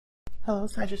Hello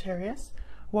Sagittarius,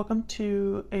 welcome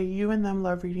to a you and them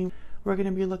love reading. We're going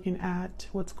to be looking at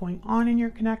what's going on in your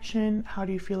connection, how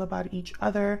do you feel about each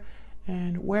other,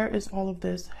 and where is all of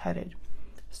this headed.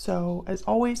 So as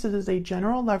always, this is a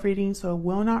general love reading, so it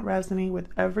will not resonate with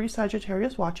every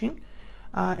Sagittarius watching.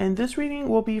 And this reading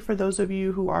will be for those of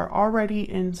you who are already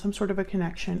in some sort of a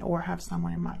connection or have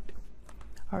someone in mind.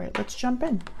 All right, let's jump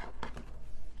in.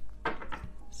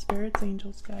 Spirits,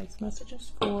 angels, guides,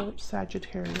 messages for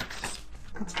Sagittarius.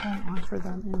 What's going on for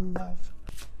them in love?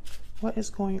 What is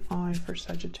going on for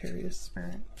Sagittarius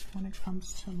spirit when it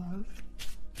comes to love?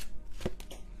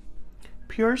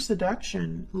 Pure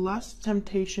seduction, lust,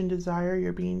 temptation, desire.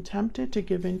 You're being tempted to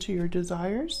give in to your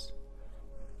desires.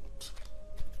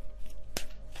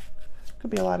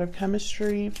 Could be a lot of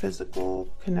chemistry,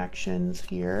 physical connections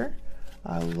here.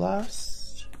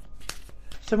 Lust.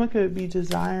 Someone could be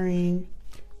desiring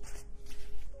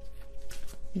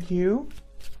you.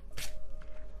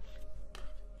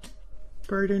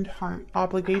 Burdened heart,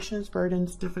 obligations,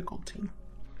 burdens, difficulty.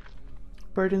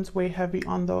 Burdens weigh heavy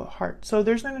on the heart. So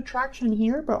there's an attraction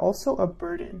here, but also a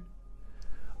burden.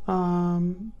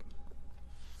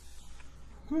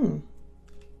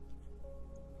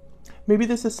 Maybe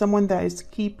this is someone that is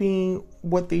keeping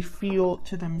what they feel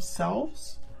to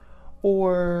themselves,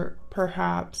 or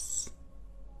perhaps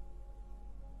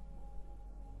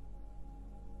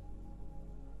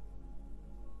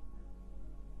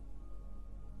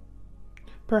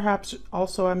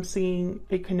also I'm seeing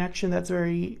a connection that's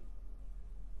very,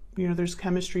 you know, there's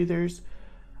chemistry, there's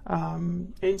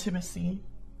intimacy,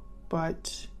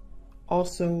 but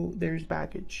also there's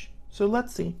baggage. So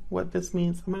let's see what this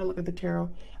means. I'm going to look at the tarot.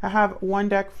 I have one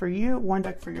deck for you, one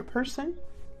deck for your person.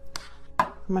 I'm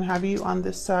going to have you on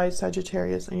this side,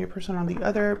 Sagittarius, and your person on the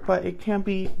other, but it can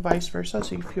be vice versa,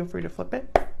 so you feel free to flip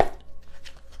it.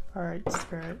 All right,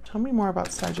 Spirit, tell me more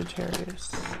about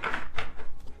Sagittarius.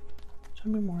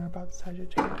 Tell me more about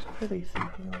Sagittarius. What are they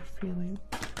thinking or feeling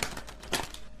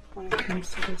when it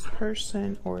comes to this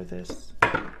person or this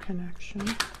connection?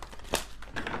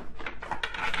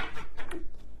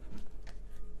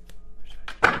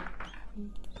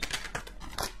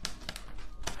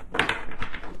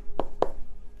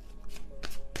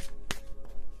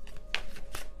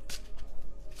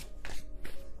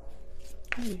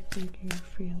 What are they thinking or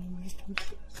feeling when it comes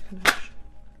to this connection?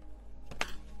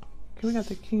 Okay, we got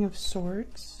the King of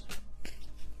Swords.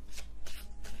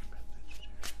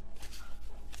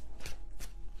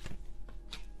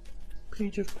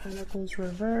 Page of Pentacles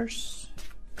reverse.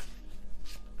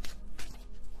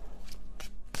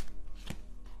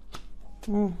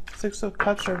 Six of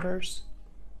Cups reverse.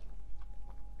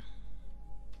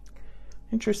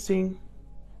 Interesting.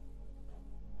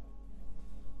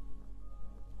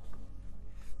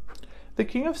 The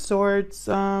King of Swords,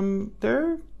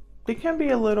 they can be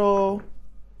a little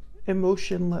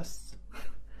emotionless,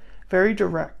 very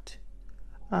direct.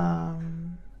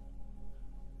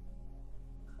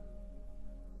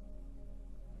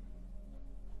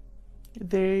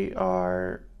 They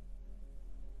are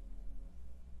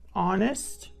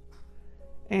honest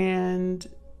and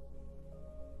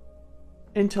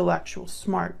intellectual,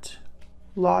 smart,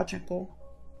 logical.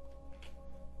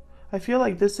 I feel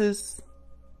like this is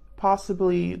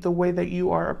possibly the way that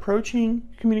you are approaching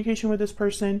communication with this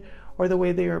person, or the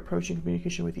way they are approaching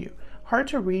communication with you. Hard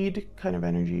to read kind of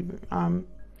energy.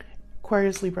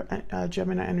 Aquarius, Libra,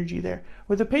 Gemini energy there.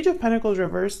 With the Page of Pentacles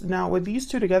reversed, now with these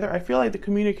two together, I feel like the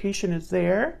communication is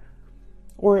there,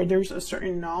 or there's a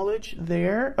certain knowledge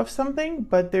there of something,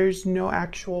 but there's no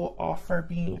actual offer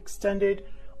being extended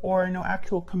or no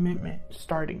actual commitment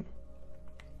starting.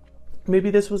 Maybe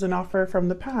this was an offer from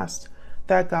the past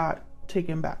that got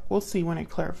taken back. We'll see when I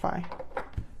clarify.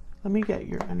 Let me get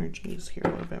your energies here a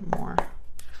little bit more.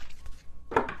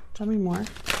 Tell me more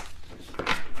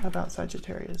about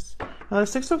Sagittarius. Now the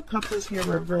Six of Cups is here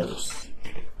reverse.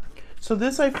 So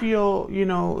this, I feel, you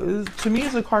know, to me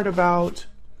is a card about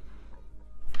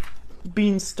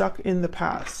being stuck in the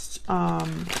past.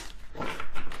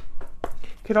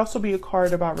 Could also be a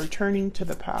card about returning to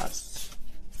the past.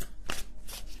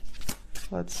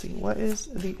 Let's see, what is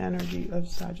the energy of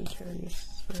Sagittarius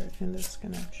spirit in this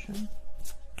connection?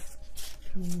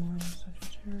 Tell me more about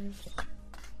Sagittarius.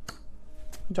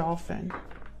 Dolphin.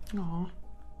 Aw.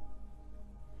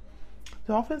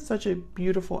 Dolphin's such a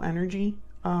beautiful energy.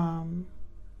 Let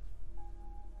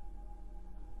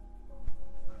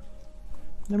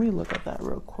me look at that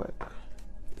real quick.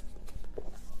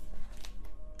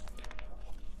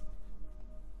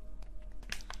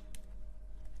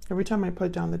 Every time I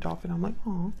put down the dolphin, I'm like,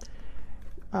 oh.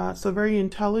 So very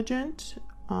intelligent,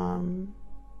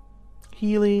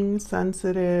 healing,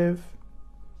 sensitive,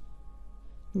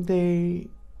 they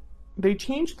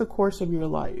change the course of your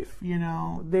life. You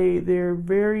know, they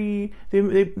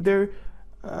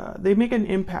make an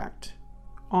impact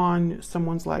on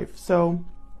someone's life. So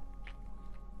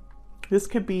this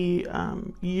could be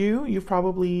you've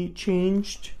probably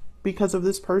changed because of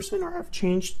this person, or have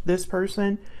changed this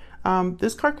person.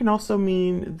 This card can also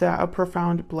mean that a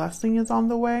profound blessing is on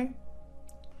the way.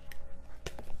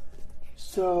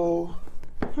 So,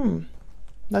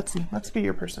 let's see. Let's get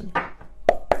your person.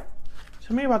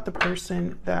 Tell me about the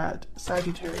person that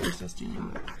Sagittarius is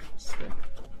dealing with.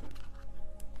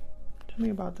 Tell me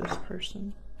about this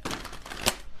person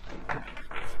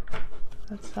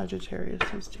that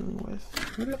Sagittarius is dealing with.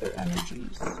 What are their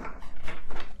energies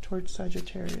towards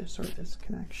Sagittarius or this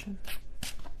connection?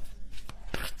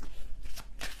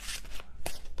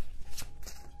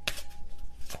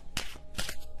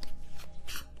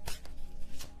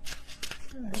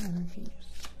 What are their energies?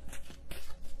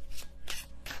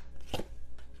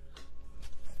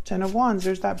 Ten of Wands.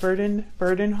 There's that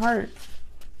burden heart.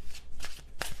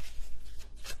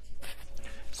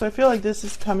 So I feel like this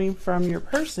is coming from your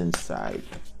person's side.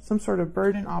 Some sort of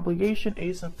burden, obligation.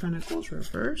 Ace of Pentacles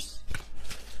reverse.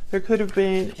 There could have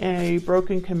been a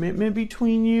broken commitment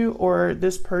between you, or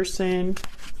this person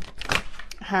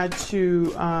had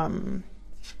to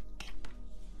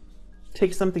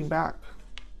take something back.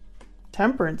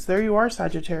 Temperance. There you are,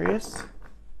 Sagittarius.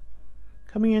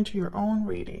 Coming into your own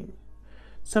reading.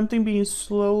 Something being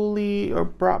slowly or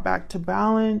brought back to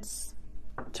balance.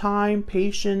 Time,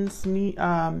 patience,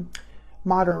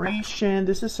 moderation.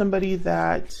 This is somebody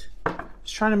that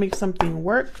is trying to make something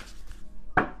work.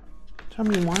 Tell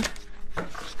me more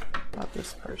about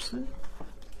this person.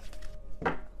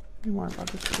 Tell me more about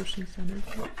this person's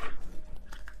energy.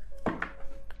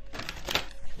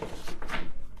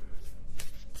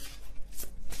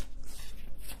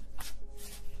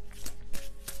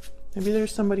 Maybe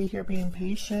there's somebody here being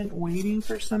patient, waiting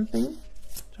for something.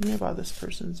 Tell me about this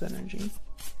person's energy.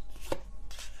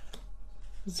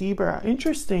 Zebra.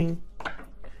 Interesting.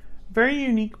 Very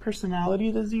unique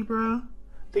personality, the zebra.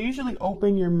 They usually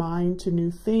open your mind to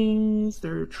new things.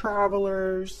 They're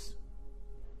travelers.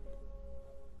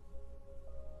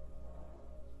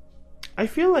 I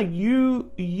feel like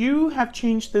you have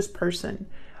changed this person.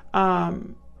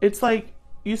 It's like,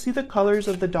 you see the colors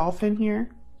of the dolphin here?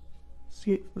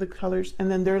 See the colors?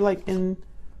 And then they're like in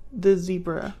the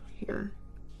zebra here.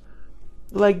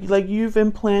 Like you've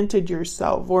implanted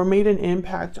yourself or made an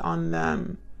impact on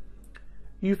them.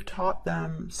 You've taught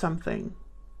them something.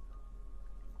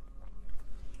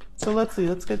 So let's see.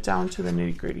 Let's get down to the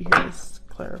nitty-gritty here. Let's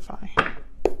clarify.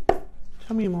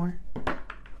 Tell me more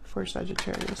for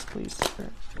Sagittarius, please,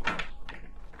 Spirit.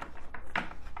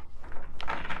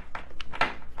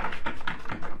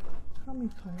 Help me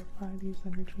clarify these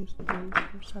energies, please,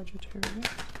 for Sagittarius.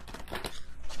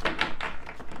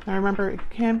 Now remember, it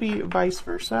can be vice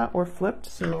versa or flipped,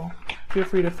 so feel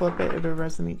free to flip it if it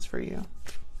resonates for you.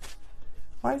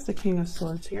 Why is the King of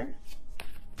Swords here?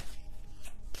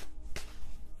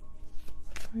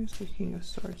 Why is the King of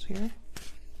Swords here?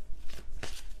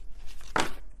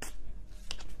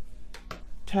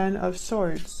 Ten of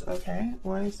Swords. Okay,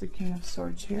 why is the King of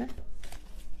Swords here?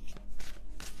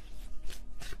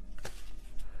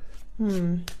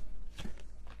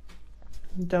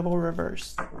 Devil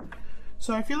reverse.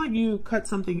 So I feel like you cut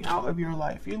something out of your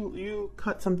life. You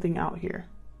cut something out here.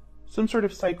 Some sort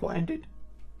of cycle ended.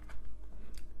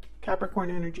 Capricorn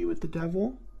energy with the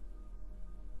devil.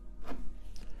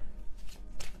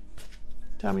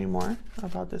 Tell me more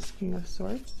about this King of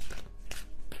Swords.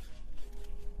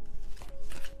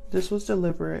 This was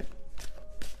deliberate.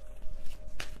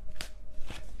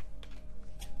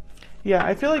 Yeah,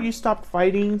 I feel like you stopped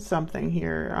fighting something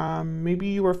here. Maybe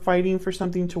you were fighting for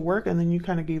something to work and then you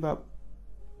kind of gave up.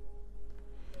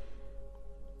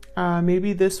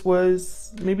 Maybe this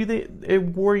was, it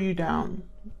wore you down.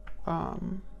 A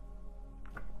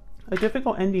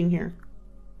difficult ending here.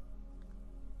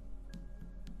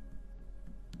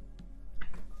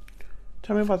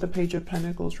 Tell me about the Page of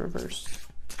Pentacles reverse.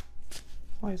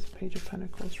 Why is the Page of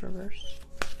Pentacles reverse?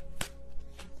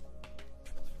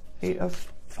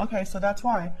 Okay, so that's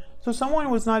why. So someone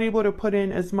was not able to put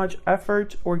in as much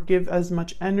effort or give as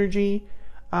much energy.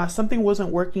 Something wasn't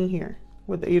working here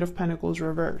with the Eight of Pentacles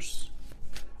reverse.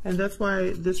 And that's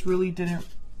why this really didn't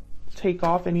take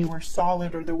off anywhere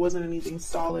solid, or there wasn't anything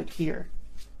solid here.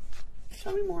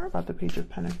 Tell me more about the Page of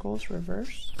Pentacles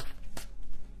reverse.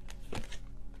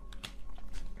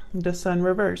 The Sun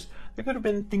reverse. There could have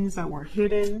been things that were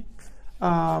hidden.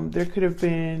 There could have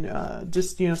been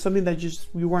just, you know, something that just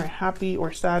we weren't happy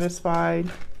or satisfied.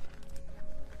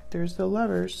 There's the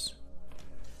Lovers.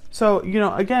 So, you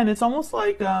know, again, it's almost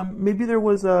like maybe there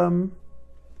was a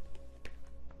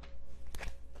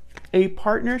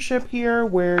partnership here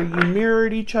where you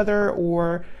mirrored each other,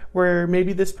 or where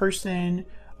maybe this person,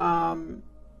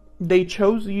 they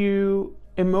chose you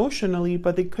emotionally,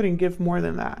 but they couldn't give more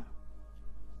than that.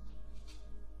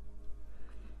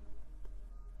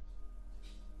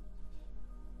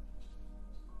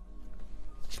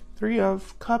 Three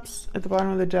of Cups at the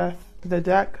bottom of the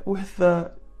deck with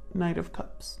the Knight of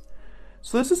Cups.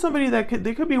 So this is somebody that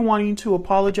they could be wanting to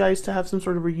apologize, to have some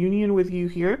sort of reunion with you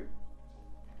here.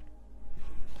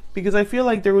 Because I feel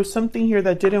like there was something here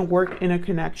that didn't work in a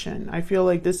connection. I feel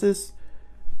like this is,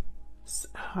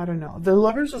 I don't know. The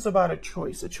Lovers is about a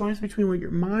choice between what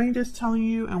your mind is telling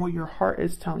you and what your heart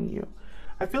is telling you.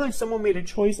 I feel like someone made a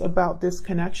choice about this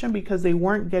connection because they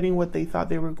weren't getting what they thought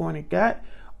they were going to get.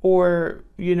 Or,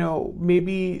 you know,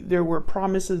 maybe there were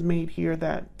promises made here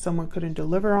that someone couldn't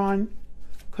deliver on,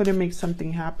 couldn't make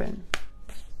something happen.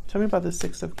 Tell me about the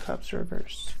Six of Cups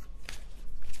reverse.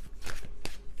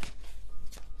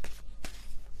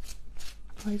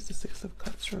 Why is the Six of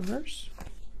Cups reverse?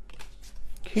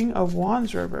 King of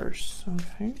Wands reverse.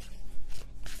 Okay.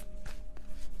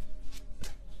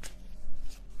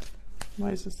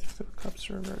 Why is the Six of Cups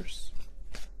reverse?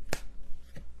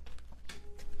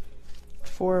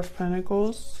 Four of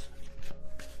Pentacles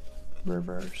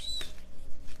reverse.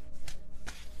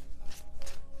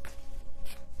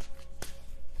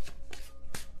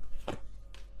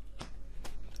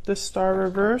 The Star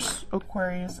reverse,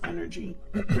 Aquarius energy.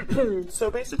 So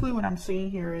basically what I'm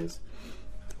seeing here is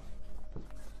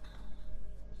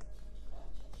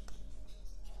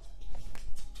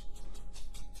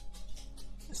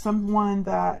someone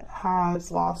that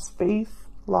has lost faith,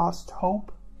 lost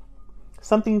hope.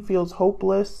 Something feels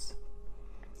hopeless.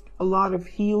 A lot of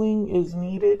healing is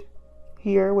needed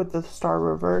here with the Star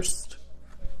reversed.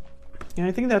 And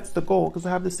I think that's the goal, because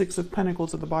I have the Six of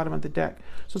Pentacles at the bottom of the deck.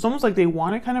 So it's almost like they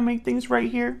want to kind of make things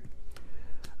right here.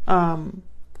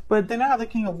 But then I have the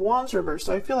King of Wands reversed.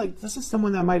 So I feel like this is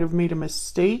someone that might have made a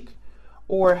mistake,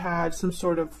 or had some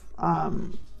sort of,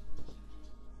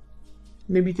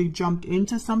 maybe they jumped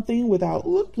into something without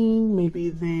looking.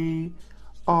 Maybe they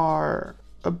are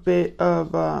a bit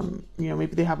of, you know,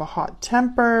 maybe they have a hot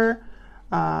temper,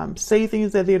 say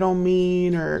things that they don't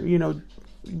mean, or, you know,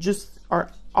 just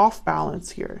are off balance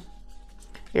here.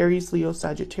 Aries, Leo,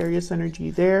 Sagittarius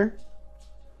energy there.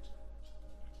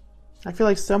 I feel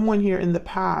like someone here in the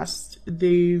past,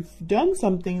 they've done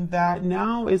something that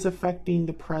now is affecting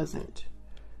the present.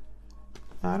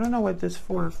 I don't know what this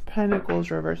Four of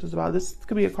Pentacles reverse is about. This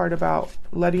could be a card about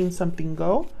letting something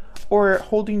go, or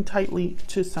holding tightly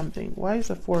to something. Why is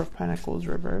the Four of Pentacles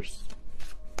reversed?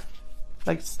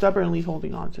 Like stubbornly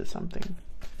holding on to something.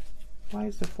 Why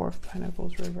is the Four of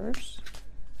Pentacles reversed?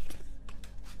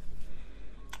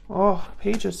 Oh,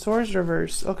 Page of Swords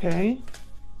reverse. Okay.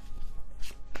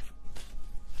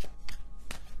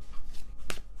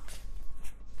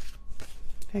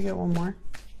 Can I get one more?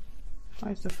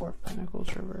 Why is the Four of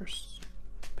Pentacles reversed?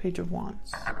 Page of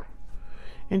Wands.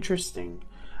 Interesting.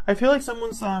 I feel like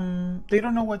someone's, they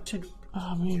don't know what to,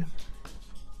 oh man.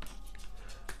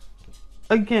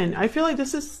 Again, I feel like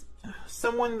this is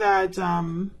someone that,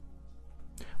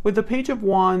 with the Page of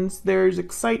Wands, there's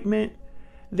excitement.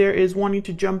 There is wanting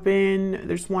to jump in.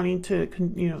 There's wanting to,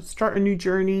 you know, start a new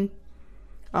journey.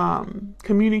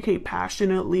 Communicate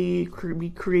passionately,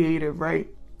 be creative, right?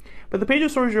 But the Page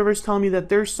of Swords reverse telling me that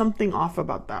there's something off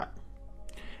about that.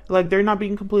 Like they're not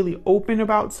being completely open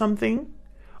about something.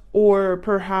 Or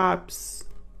perhaps,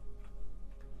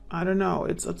 I don't know,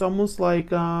 it's almost like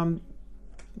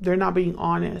they're not being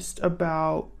honest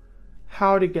about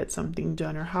how to get something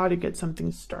done or how to get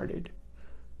something started.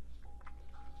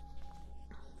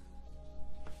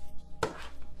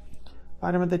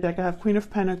 Bottom of the deck, I have Queen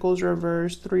of Pentacles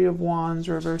reversed, Three of Wands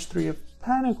reversed, Three of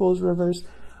Pentacles reversed.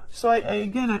 So I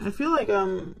feel like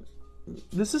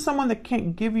this is someone that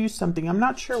can't give you something. I'm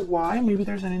not sure why. Maybe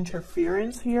there's an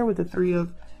interference here with the Three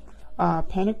of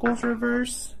Pentacles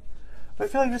reverse. But I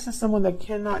feel like this is someone that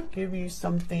cannot give you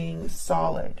something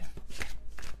solid.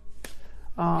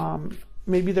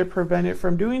 Maybe they're prevented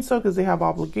from doing so because they have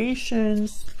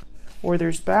obligations, or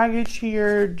there's baggage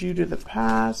here due to the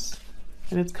past,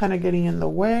 and it's kind of getting in the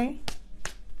way.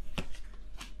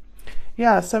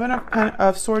 Yeah, Seven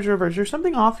of Swords reverse. There's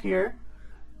something off here.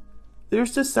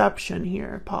 There's deception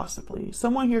here, possibly.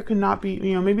 Someone here could not be,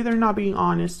 you know, maybe they're not being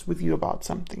honest with you about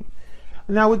something.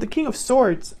 Now, with the King of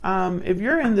Swords, if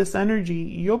you're in this energy,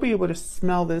 you'll be able to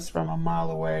smell this from a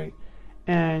mile away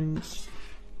and,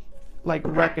 like,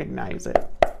 recognize it.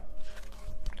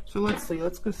 So let's see.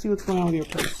 Let's go see what's going on with your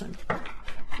person.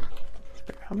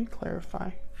 Help me clarify.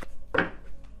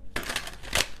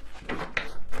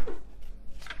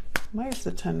 Why is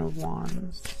the Ten of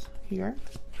Wands here?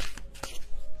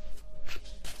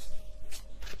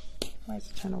 Why is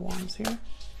the Ten of Wands here?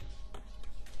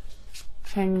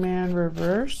 Hangman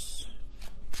reverse.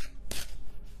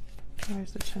 Why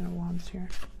is the Ten of Wands here?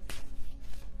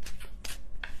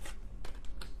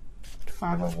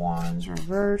 Five of Wands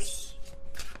reverse.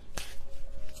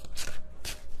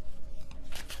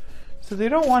 So they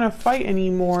don't want to fight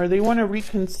anymore. They want to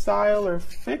reconcile or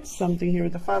fix something here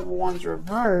with the Five of Wands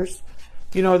reverse.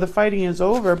 You know, the fighting is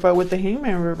over, but with the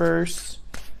Hangman reverse,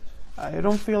 I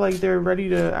don't feel like they're ready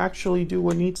to actually do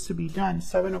what needs to be done.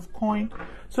 Seven of Coin.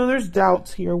 So there's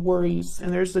doubts here, worries,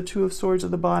 and there's the Two of Swords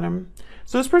at the bottom.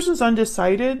 So this person's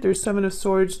undecided. There's Seven of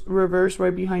Swords reverse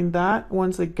right behind that.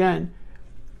 Once again,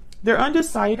 they're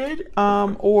undecided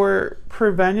or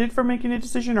prevented from making a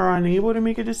decision or unable to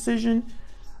make a decision.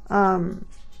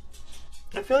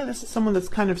 I feel like this is someone that's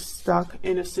kind of stuck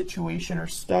in a situation or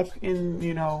stuck in,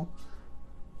 you know,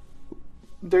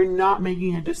 they're not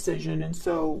making a decision, and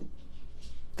so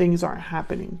things aren't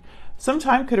happening. Some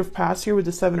time could have passed here with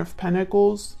the Seven of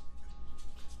Pentacles.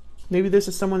 Maybe this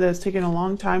is someone that has taken a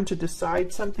long time to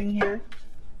decide something here.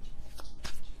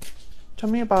 Tell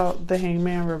me about the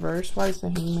Hangman reverse. Why is the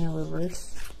Hangman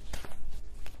reverse?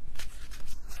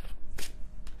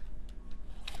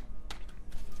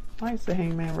 Why is the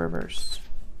Hangman reverse?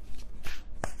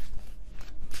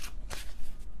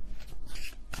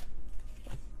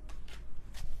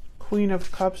 Queen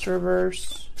of Cups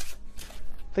reverse.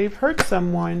 They've hurt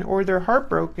someone or they're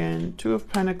heartbroken. Two of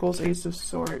Pentacles, Ace of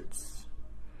Swords.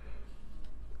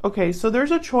 Okay, so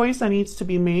there's a choice that needs to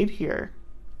be made here.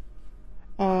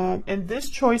 And this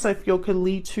choice I feel could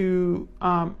lead to,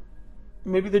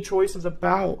 maybe the choice is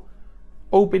about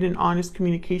open and honest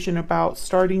communication, about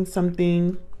starting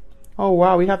something. Oh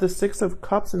wow, we have the Six of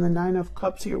Cups and the Nine of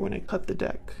Cups here when I cut the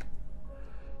deck.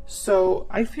 So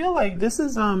I feel like this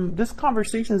is this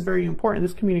conversation is very important,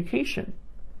 this communication.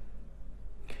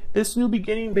 This new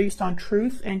beginning based on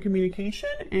truth and communication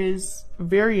is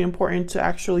very important to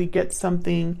actually get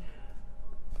something,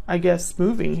 I guess,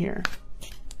 moving here.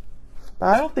 But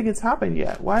I don't think it's happened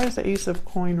yet. Why is the Ace of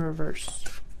Coin reverse?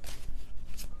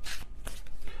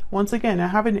 Once again, I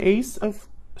have an Ace of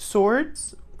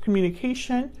Swords,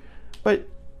 communication, but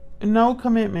no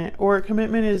commitment, or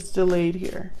commitment is delayed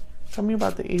here. Tell me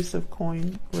about the Ace of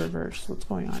Coin reverse. What's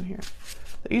going on here?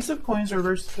 The Ace of Coins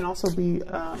reverse can also be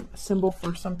a symbol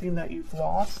for something that you've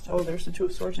lost. Oh, there's the Two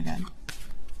of Swords again.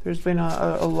 There's been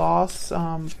a loss,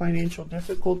 financial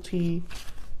difficulty.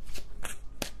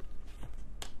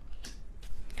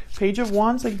 Page of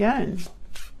Wands again.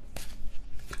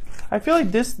 I feel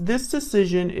like this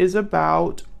decision is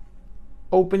about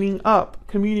opening up,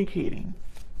 communicating.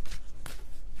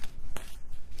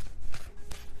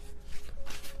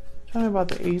 Tell me about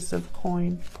the Ace of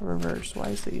Coin reverse. Why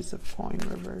is the Ace of Coin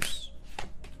reverse?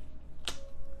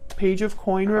 Page of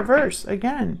Coin reverse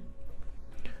again.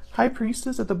 High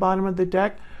Priestess at the bottom of the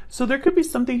deck. So there could be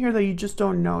something here that you just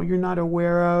don't know, you're not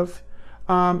aware of.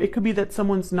 It could be that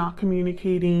someone's not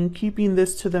communicating, keeping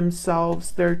this to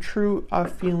themselves, their true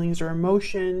feelings or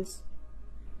emotions.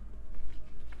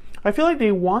 I feel like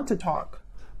they want to talk,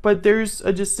 but there's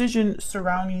a decision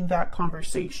surrounding that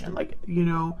conversation. Like, you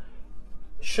know,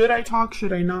 should I talk?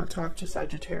 Should I not talk to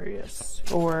Sagittarius?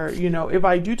 Or, you know, if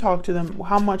I do talk to them,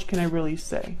 how much can I really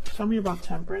say? Tell me about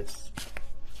Temperance.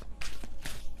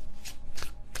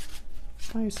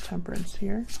 Why is Temperance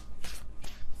here?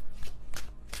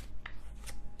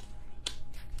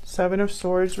 Seven of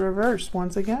Swords reverse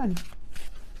once again.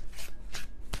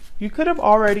 You could have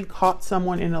already caught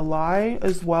someone in a lie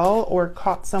as well, or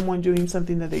caught someone doing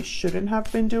something that they shouldn't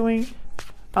have been doing.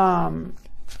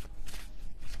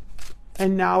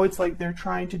 And now it's like they're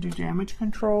trying to do damage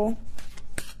control.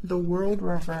 The World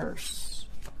reverse.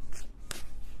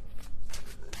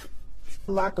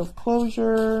 Lack of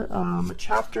closure, a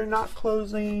chapter not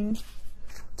closing,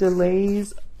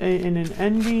 delays in an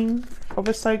ending of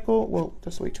a cycle. Whoa,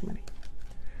 that's way too many.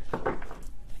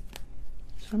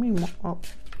 Tell me more.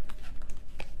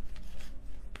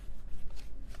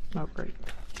 Oh, great.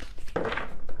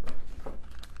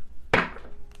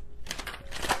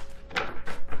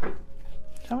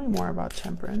 Tell me more about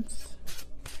Temperance.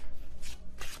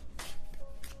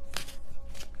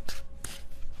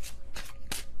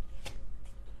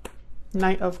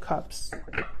 Knight of Cups.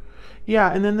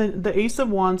 Yeah, and then the Ace of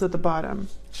Wands at the bottom.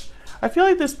 I feel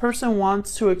like this person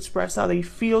wants to express how they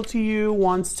feel to you,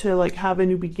 wants to like have a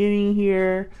new beginning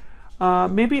here,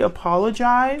 maybe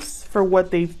apologize for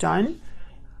what they've done.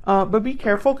 But be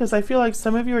careful, because I feel like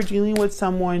some of you are dealing with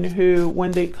someone who,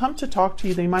 when they come to talk to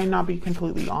you, they might not be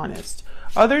completely honest.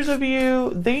 Others of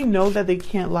you, they know that they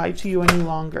can't lie to you any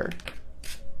longer.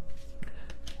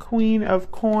 Queen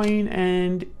of Coin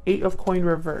and 8 of Coin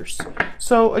reverse.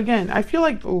 So again, I feel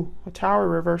like, oh, a Tower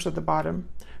reverse at the bottom.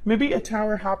 Maybe a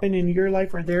Tower happened in your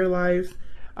life or their life.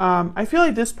 I feel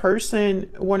like this person,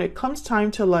 when it comes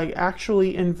time to like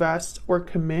actually invest or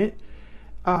commit,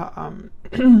 they're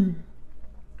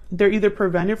either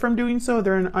prevented from doing so, or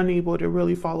they're unable to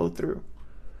really follow through.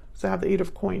 So I have the 8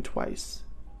 of Coin twice,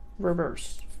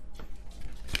 reverse.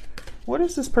 What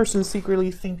is this person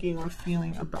secretly thinking or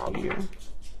feeling about you?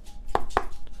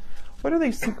 What are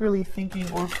they secretly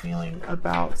thinking or feeling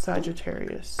about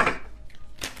Sagittarius?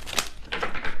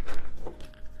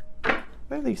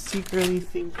 What are they secretly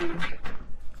thinking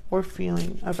or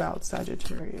feeling about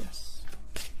Sagittarius?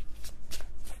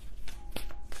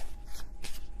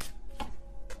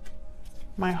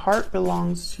 My heart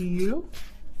belongs to you.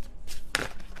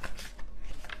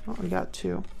 Oh, we got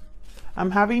 2.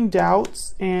 I'm having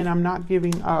doubts and I'm not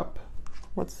giving up.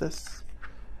 What's this?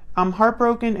 I'm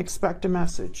heartbroken, expect a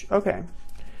message. Okay.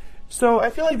 So I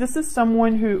feel like this is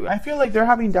someone who, I feel like they're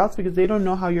having doubts because they don't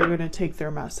know how you're going to take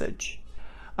their message.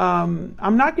 I'm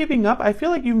not giving up. I feel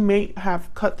like you may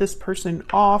have cut this person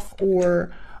off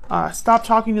or stopped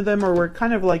talking to them, or were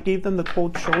kind of like gave them the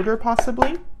cold shoulder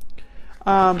possibly.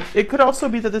 It could also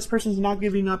be that this person's not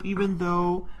giving up even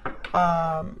though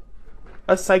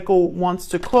a cycle wants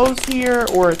to close here,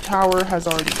 or a tower has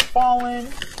already fallen.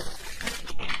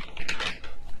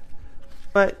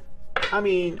 But I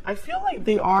mean, I feel like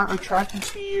they are attracted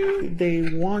to you.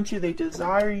 They want you. They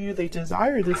desire you. They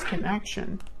desire this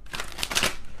connection.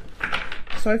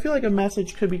 So I feel like a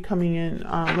message could be coming in.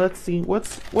 Let's see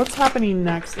what's happening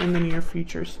next in the near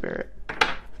future, Spirit.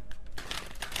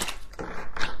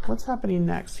 What's happening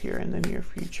next here in the near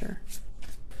future?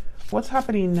 What's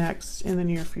happening next in the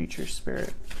near future,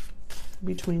 Spirit,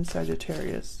 between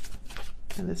Sagittarius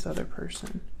and this other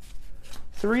person?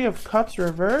 3 of Cups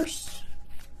reverse.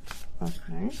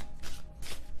 Okay.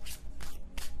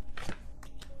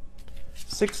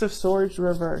 6 of Swords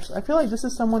reverse. I feel like this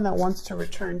is someone that wants to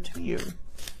return to you.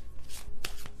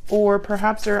 Or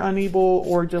perhaps they're unable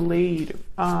or delayed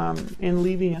in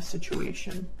leaving a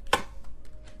situation.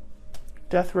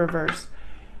 Death reverse.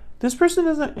 This person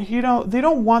doesn't, you know, they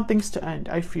don't want things to end,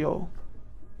 I feel.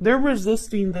 They're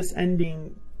resisting this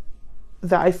ending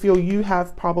that I feel you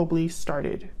have probably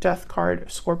started. Death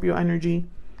card, Scorpio energy.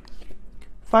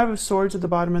 5 of Swords at the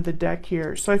bottom of the deck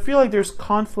here. So I feel like there's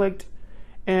conflict,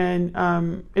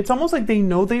 and it's almost like they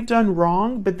know they've done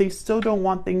wrong, but they still don't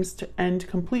want things to end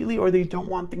completely, or they don't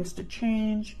want things to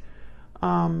change.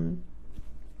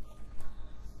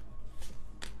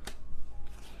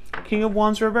 King of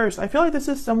Wands reverse. I feel like this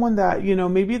is someone that, you know,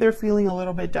 maybe they're feeling a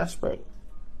little bit desperate.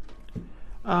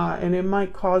 And it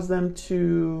might cause them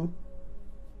to,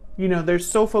 you know, they're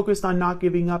so focused on not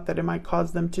giving up that it might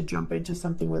cause them to jump into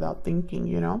something without thinking,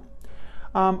 you know.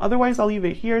 Otherwise, I'll leave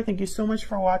it here. Thank you so much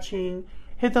for watching.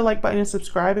 Hit the like button and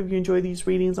subscribe if you enjoy these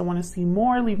readings and want to see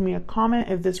more. Leave me a comment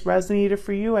if this resonated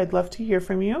for you. I'd love to hear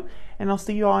from you. And I'll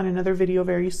see you all in another video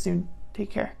very soon. Take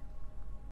care.